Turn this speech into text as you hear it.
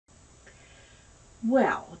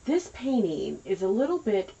Well, this painting is a little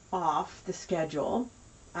bit off the schedule.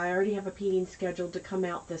 I already have a painting scheduled to come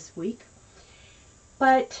out this week,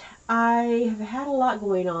 but I have had a lot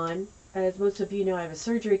going on. As most of you know, I have a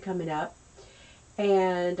surgery coming up,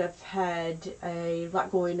 and I've had a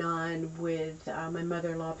lot going on with my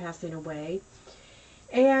mother-in-law passing away.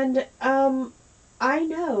 And I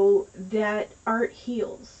know that art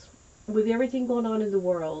heals. With everything going on in the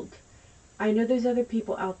world, I know there's other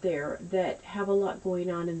people out there that have a lot going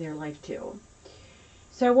on in their life too.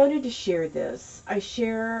 So I wanted to share this. I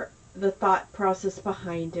share the thought process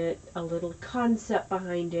behind it, a little concept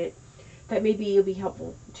behind it that maybe will be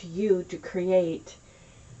helpful to you to create.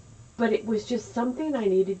 But it was just something I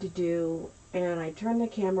needed to do, and I turned the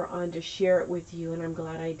camera on to share it with you, and I'm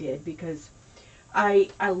glad I did because I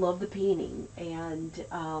love the painting, and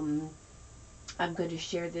I'm going to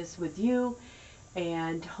share this with you,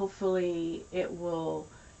 and hopefully it will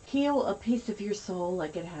heal a piece of your soul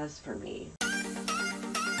like it has for me.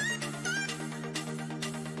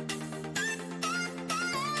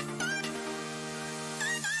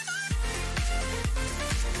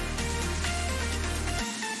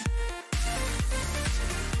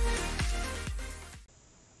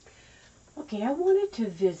 Okay, I wanted to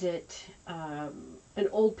visit an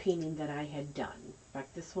old painting that I had done. In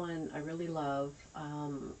fact, this one I really love.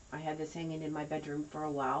 I had this hanging in my bedroom for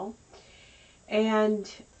a while. And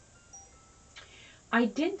I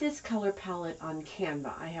did this color palette on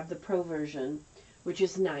Canva. I have the pro version, which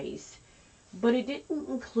is nice. But it didn't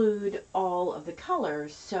include all of the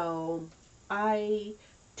colors, so I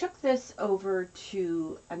took this over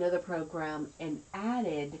to another program and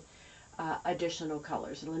added additional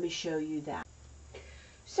colors, and let me show you that.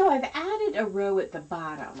 So I've added a row at the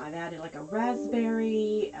bottom. I've added like a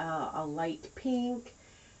raspberry, a light pink,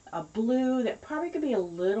 a blue that probably could be a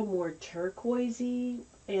little more turquoisey,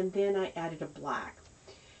 and then I added a black.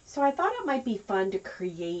 So I thought it might be fun to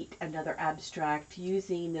create another abstract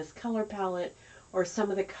using this color palette or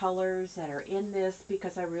some of the colors that are in this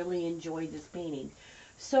because I really enjoyed this painting.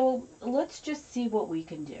 So let's just see what we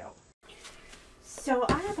can do. So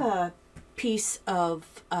I have a piece of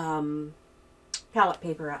palette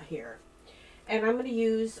paper out here, and I'm going to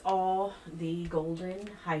use all the golden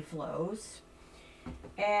high flows,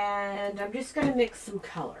 and I'm just going to mix some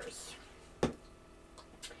colors.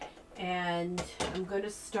 And I'm going to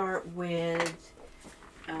start with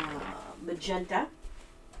magenta.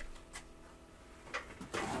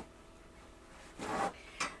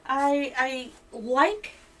 I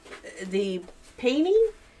like the painting.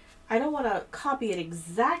 I don't want to copy it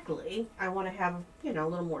exactly. I want to have, you know, a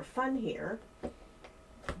little more fun here.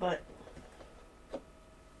 But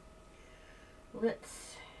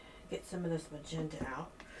let's get some of this magenta out.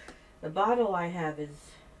 The bottle I have is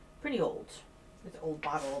pretty old. It's an old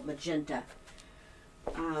bottle of magenta.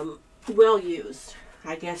 Well used.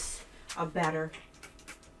 I guess a better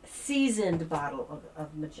seasoned bottle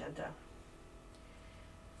of magenta.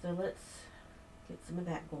 So let's get some of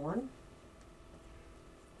that going.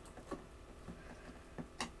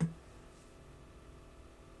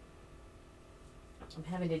 I'm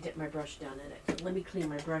having to dip my brush down in it. So let me clean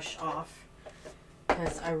my brush off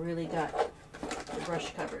because I really got the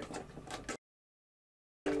brush covered.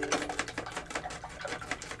 I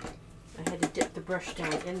had to dip the brush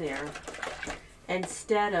down in there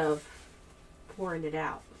instead of pouring it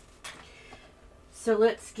out. So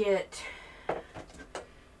let's get,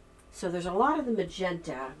 so there's a lot of the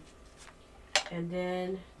magenta, and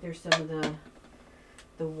then there's some of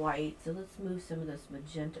the white. So let's move some of this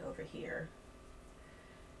magenta over here.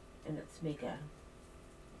 And let's make a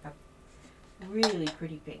really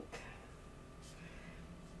pretty pink.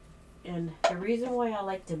 And the reason why I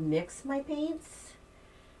like to mix my paints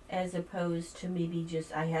as opposed to maybe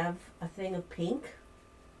just I have a thing of pink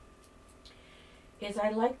is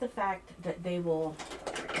I like the fact that they will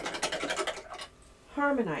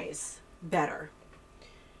harmonize better.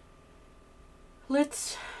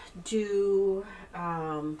 Let's do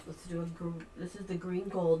this is the green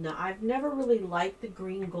gold. Now I've never really liked the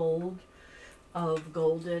green gold of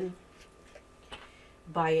golden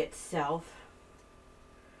by itself.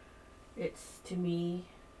 It's, to me,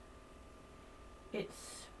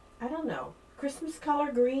 it's, I don't know, Christmas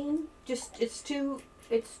color green. Just it's too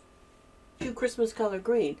Christmas color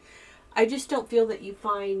green. I just don't feel that you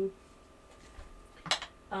find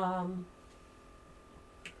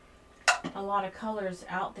a lot of colors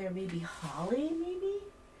out there. Maybe holly, maybe,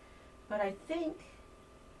 but I think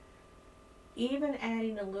even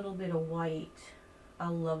adding a little bit of white, I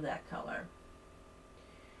love that color.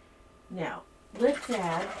 Now let's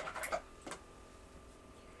add,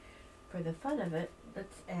 for the fun of it,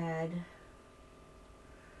 let's add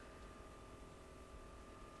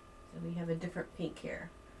we have a different pink here.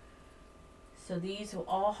 So these will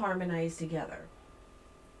all harmonize together.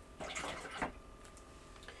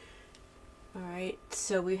 All right,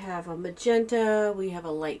 so we have a magenta, we have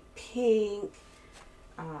a light pink,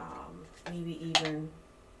 maybe even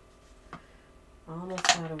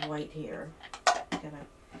almost out of white here.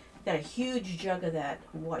 Got a huge jug of that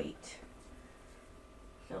white.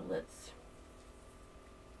 So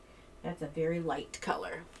that's a very light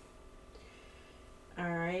color.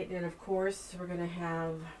 All right, and of course we're gonna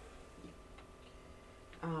have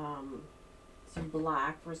some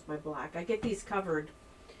black. Where's my black? I get these covered,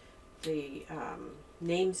 the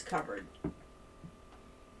names covered.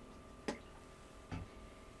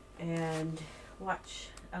 And watch,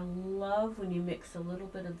 I love when you mix a little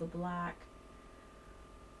bit of the black.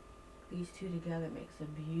 These two together makes a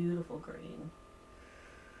beautiful green.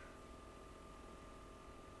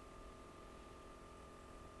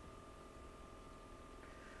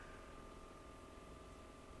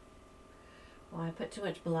 Well, I put too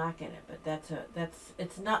much black in it, but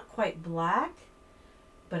it's not quite black,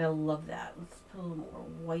 but I love that. Let's put a little more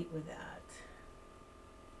white with that.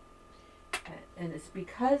 And it's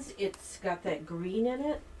because it's got that green in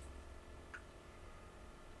it.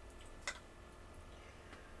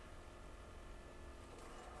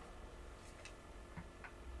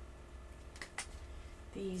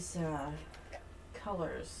 These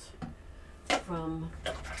colors from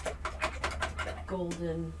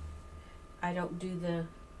golden, I don't do them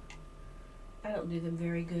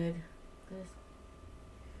very good.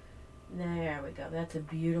 There we go. That's a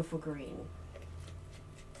beautiful green.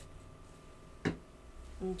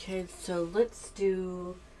 Okay, so let's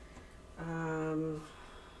do some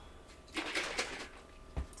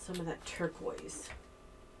of that turquoise.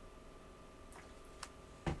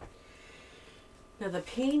 Now the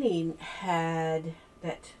painting had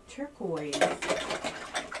that turquoise,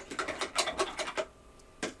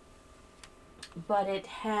 but it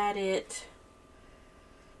had it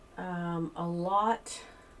a lot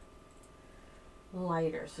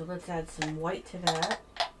lighter. So let's add some white to that.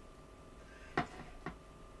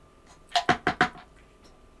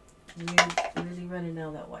 Really running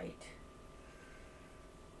out that white.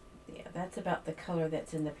 Yeah, that's about the color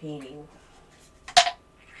that's in the painting.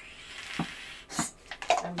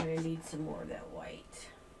 I'm going to need some more of that white.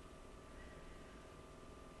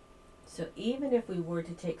 So even if we were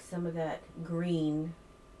to take some of that green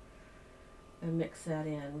and mix that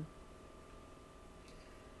in,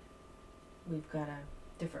 we've got a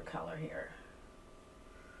different color here.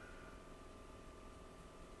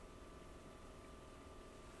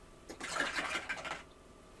 I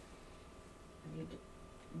need to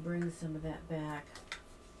bring some of that back.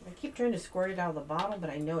 I keep trying to squirt it out of the bottle,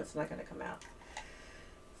 but I know it's not going to come out.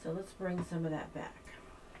 So let's bring some of that back.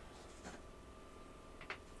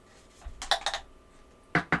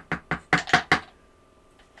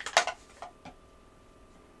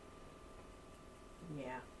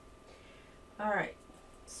 Yeah. All right.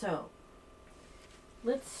 So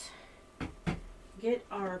let's get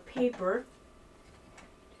our paper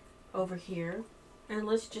over here and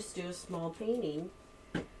let's just do a small painting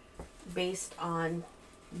based on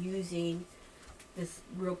using this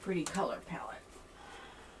real pretty color palette.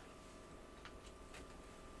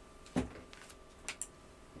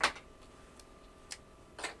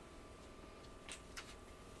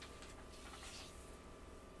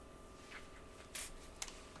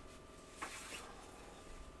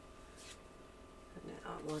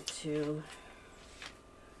 I want to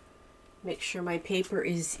make sure my paper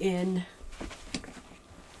is in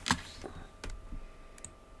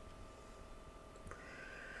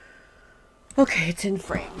okay, it's in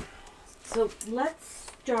frame. So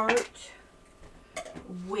let's start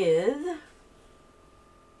with,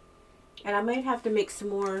 and I might have to make some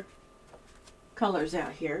more colors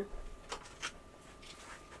out here.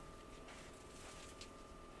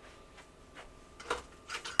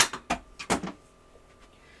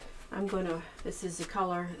 I'm going to, this is a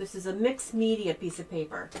color, this is a mixed media piece of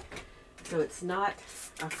paper. So it's not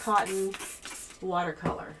a cotton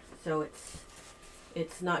watercolor. So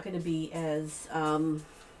it's not going to be as,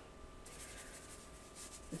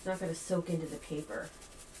 it's not going to soak into the paper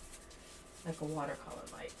like a watercolor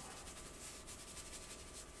might.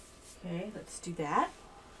 Okay, let's do that.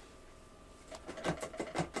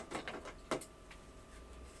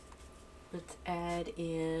 Let's add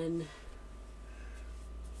in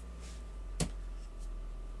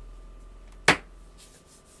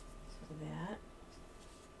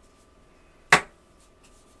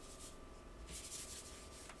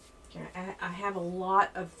I have a lot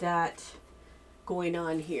of that going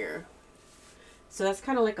on here. So that's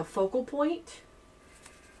kind of like a focal point.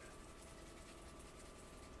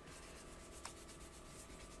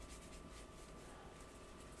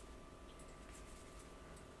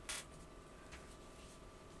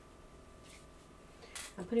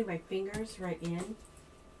 I'm putting my fingers right in.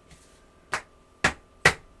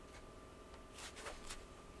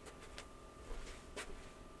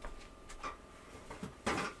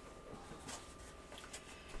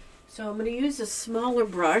 So I'm going to use a smaller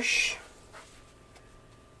brush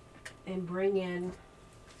and bring in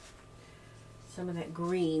some of that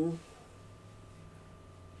green.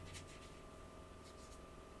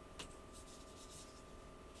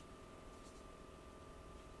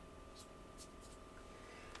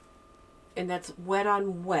 And that's wet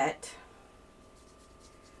on wet.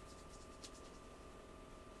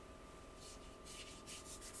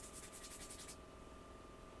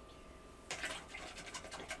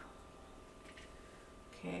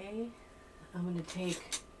 Okay, I'm going to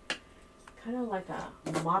take kind of like a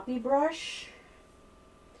moppy brush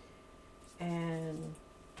and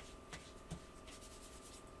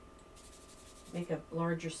make a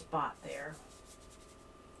larger spot there.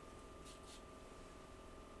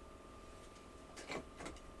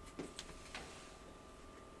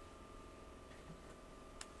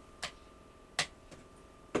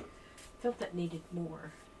 Felt that needed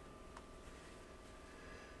more.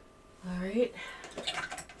 All right.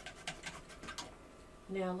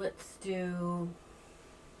 Now let's do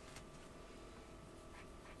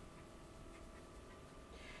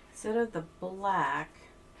instead of the black,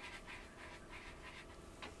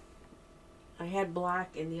 I had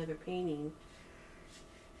black in the other painting.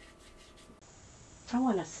 I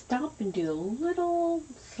want to stop and do a little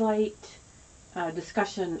slight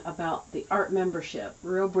discussion about the art membership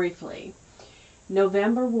real briefly.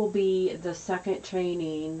 November will be the second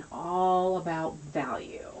training all about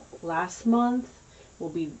value. Last month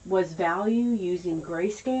was value using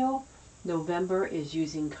grayscale. November is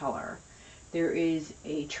using color. There is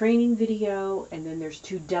a training video and then there's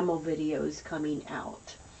 2 demo videos coming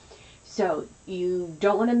out. So you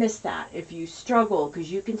don't want to miss that. If you struggle,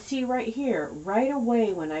 because you can see right here, right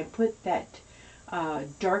away when I put that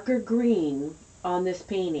darker green on this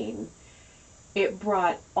painting, it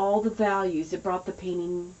brought all the values, it brought the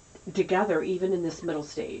painting together even in this middle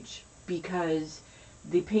stage, because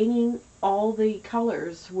the painting, all the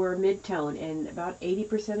colors were mid-tone, and about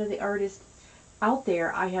 80% of the artists out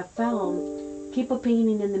there I have found keep a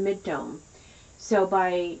painting in the mid-tone. So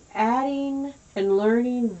by adding and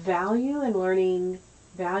learning value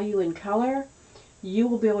in color, you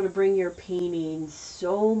will be able to bring your painting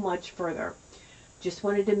so much further. Just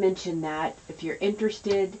wanted to mention that. If you're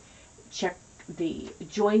interested, check the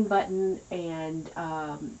join button and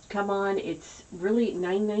come on. It's really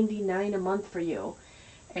 $9.99 a month for you,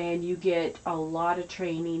 and you get a lot of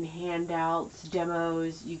training, handouts,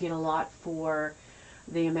 demos. You get a lot for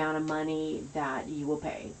the amount of money that you will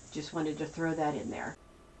pay. Just wanted to throw that in there.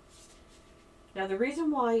 Now the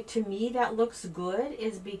reason why to me that looks good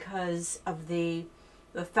is because of the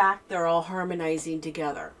fact they're all harmonizing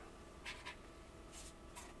together.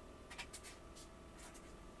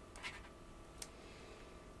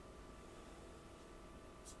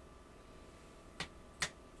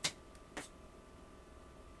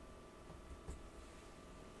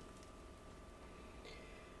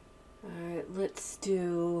 Alright, let's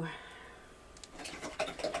do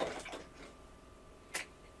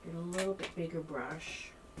a little bit bigger brush.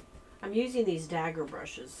 I'm using these dagger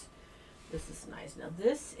brushes. This is nice. Now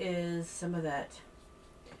this is some of that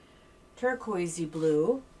turquoisey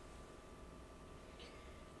blue.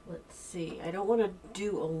 Let's see. I don't want to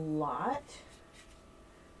do a lot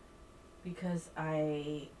because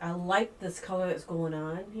I like this color that's going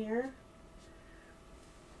on here.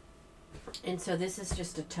 And so this is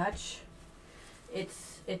just a touch.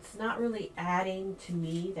 It's not really adding to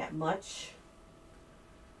me that much.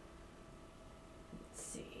 Let's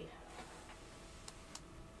see.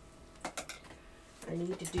 I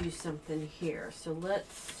need to do something here. So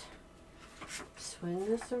let's swing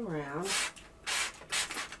this around.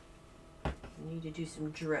 I need to do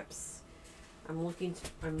some drips. I'm looking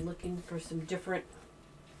for some different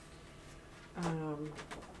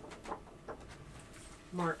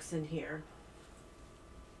marks in here.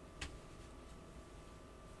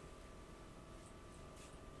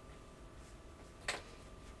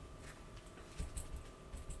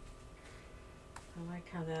 I like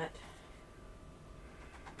how that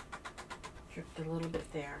dripped a little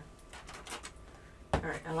bit there. All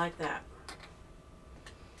right, I like that.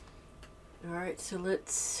 All right, so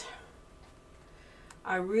let's,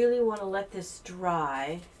 I really want to let this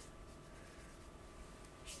dry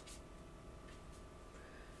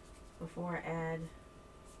before I add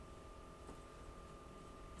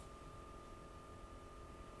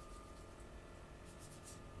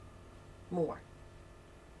more.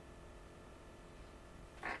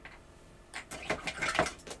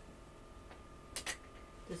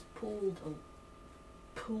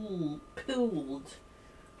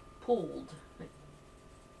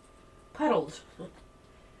 puddled.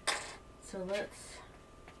 So let's,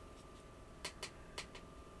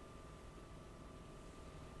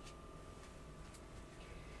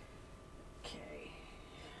 okay.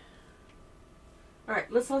 All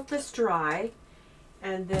right, let's let this dry,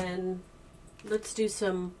 and then let's do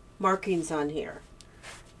some markings on here.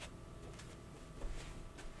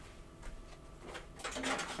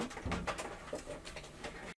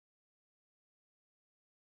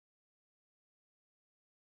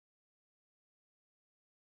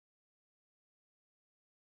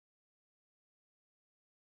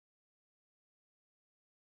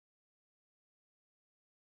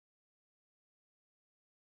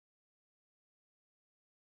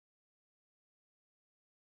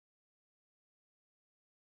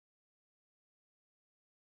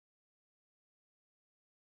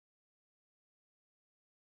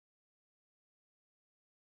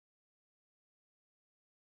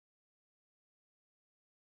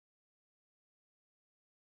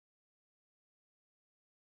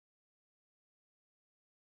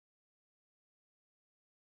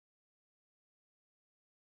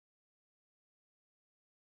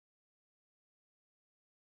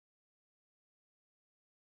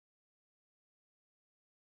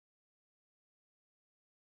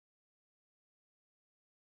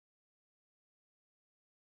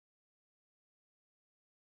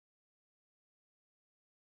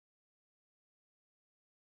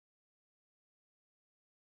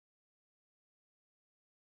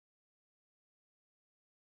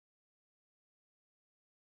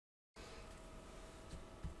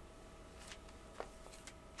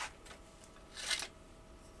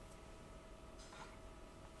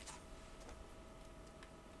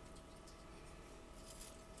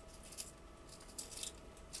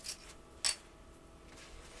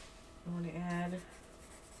 I want to add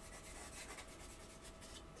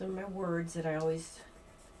some of my words that I always,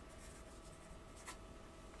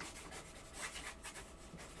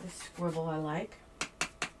 this scribble I like.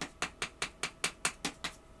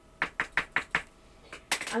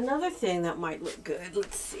 Another thing that might look good,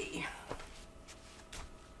 let's see.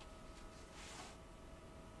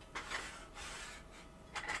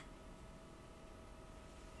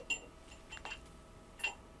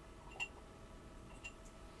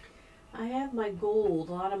 I have my gold,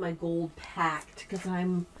 a lot of my gold packed because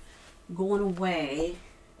I'm going away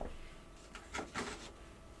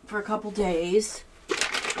for a couple days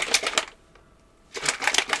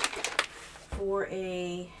for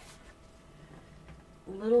a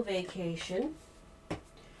little vacation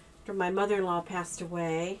after my mother-in-law passed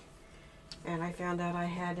away, and I found out I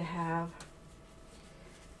had to have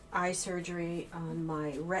eye surgery on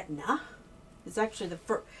my retina. It's actually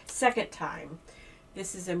the second time.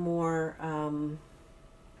 This is a more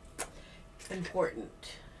important.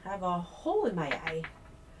 I have a hole in my eye.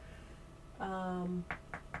 I'm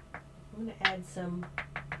going to add some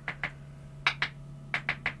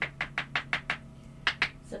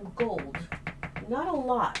gold. Not a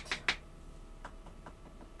lot.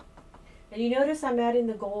 And you notice I'm adding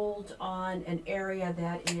the gold on an area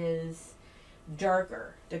that is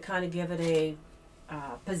darker to kind of give it a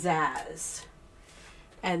pizzazz.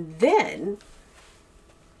 And then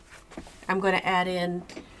I'm going to add in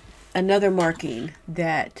another marking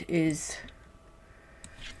that is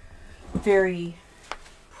very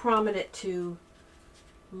prominent to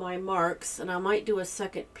my marks, and I might do a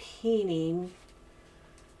second painting.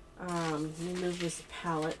 Let me move this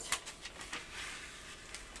palette,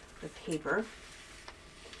 the paper.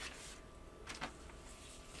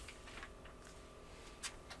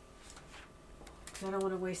 I don't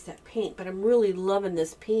want to waste that paint, but I'm really loving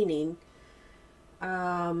this painting. But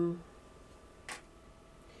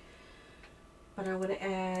I want to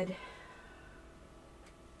add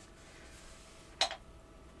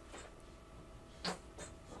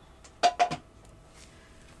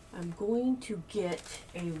I'm going to get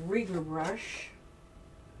a rigger brush.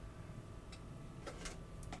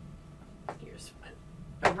 Here's one.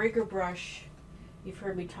 A rigger brush, you've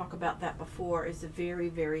heard me talk about that before, is a very,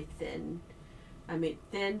 very thin. I mean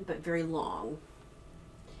thin but very long.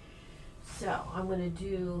 So I'm going to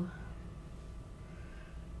do,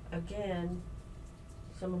 again,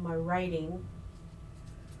 some of my writing.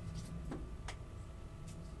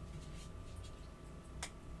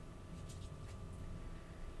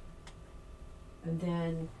 And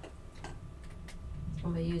then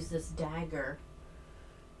I'm going to use this dagger,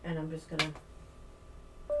 and I'm just going to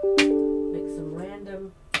make some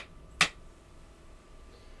random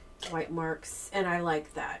white marks, and I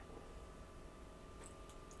like that.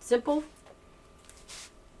 Simple,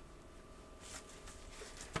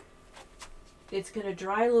 It's going to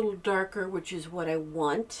dry a little darker, which is what I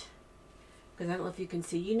want. Because I don't know if you can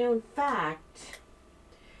see. You know, in fact,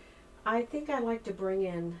 I think I'd like to bring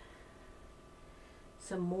in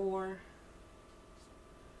some more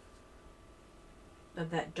of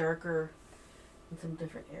that darker in some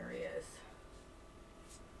different areas.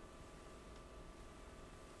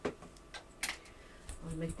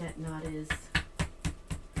 I'll make that not as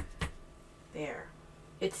there.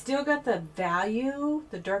 It's still got the value,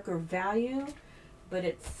 the darker value, but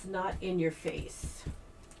it's not in your face.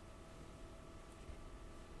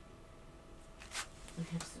 I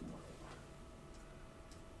have some more.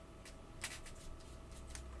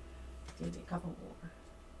 Maybe a couple more.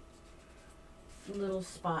 Little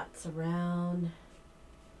spots around.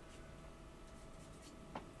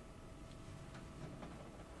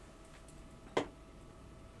 See,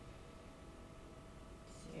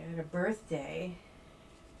 I had a birthday.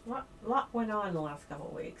 A lot went on the last couple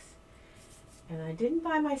of weeks. And I didn't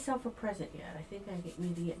buy myself a present yet. I think I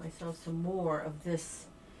need to get myself some more of this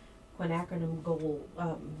quinacridone gold.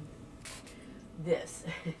 This.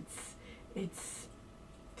 It's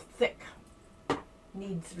thick.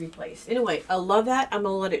 Needs replaced. Anyway, I love that. I'm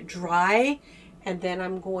going to let it dry. And then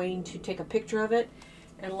I'm going to take a picture of it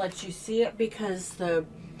and let you see it, because the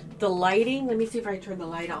lighting, let me see if I turn the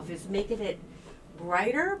light off, is making it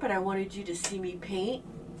brighter, but I wanted you to see me paint.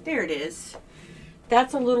 There it is.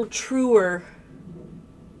 That's a little truer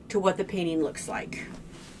to what the painting looks like.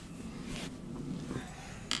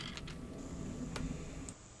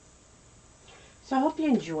 So I hope you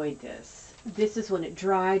enjoyed this. This is when it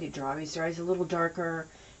dried. It always dries a little darker,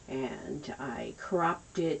 and I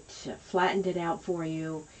cropped it, flattened it out for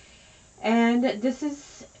you. And this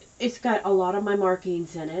is, it's got a lot of my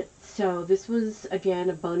markings in it. So this was, again,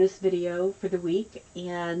 a bonus video for the week,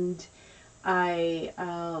 and I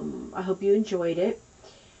hope you enjoyed it.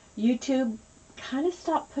 YouTube kind of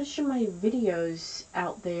stopped pushing my videos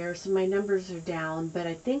out there, so my numbers are down, but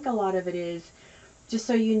I think a lot of it is, just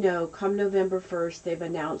so you know, come November 1st, they've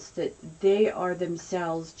announced that they are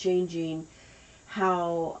themselves changing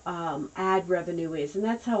how ad revenue is, and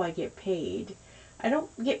that's how I get paid. I don't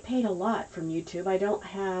get paid a lot from YouTube. I don't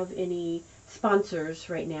have any sponsors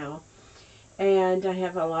right now, and I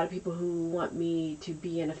have a lot of people who want me to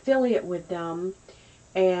be an affiliate with them,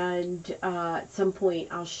 and at some point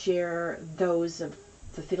I'll share those of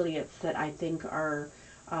the affiliates that I think are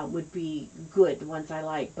would be good, ones I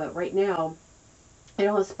like. But right now I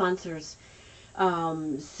don't have sponsors.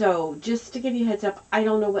 So just to give you a heads up, I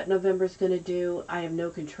don't know what November's going to do. I have no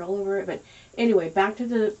control over it. But anyway, back to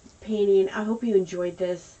the painting. I hope you enjoyed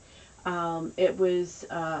this. It was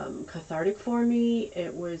cathartic for me.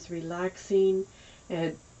 It was relaxing.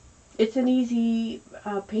 And it's an easy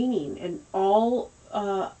painting. And all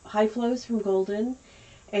high flows from Golden.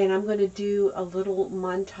 And I'm going to do a little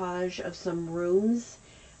montage of some rooms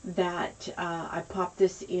that I popped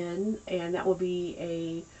this in, and that will be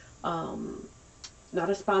a not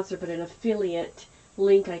a sponsor, but an affiliate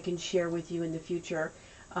link I can share with you in the future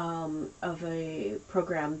of a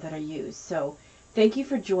program that I use. So thank you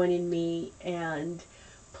for joining me, and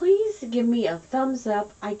please give me a thumbs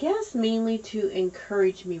up, I guess mainly to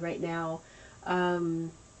encourage me right now,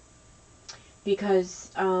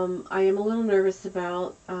 because I am a little nervous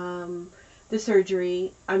about the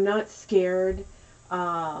surgery. I'm not scared.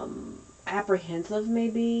 Apprehensive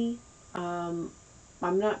maybe. I'm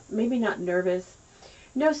maybe not nervous.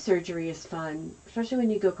 No surgery is fun, especially when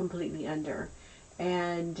you go completely under.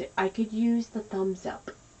 And I could use the thumbs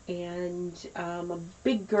up. And I'm a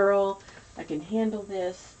big girl. I can handle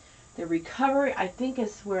this. The recovery, I think,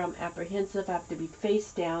 is where I'm apprehensive. I have to be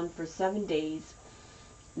face down for 7 days,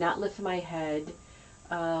 not lift my head,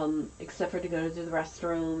 except for to go to the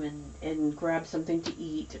restroom and grab something to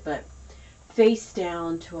eat. But face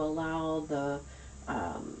down to allow the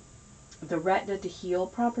retina to heal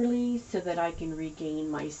properly so that I can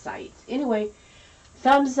regain my sight. Anyway,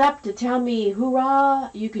 thumbs up to tell me,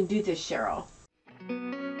 hoorah, you can do this, Cheryl.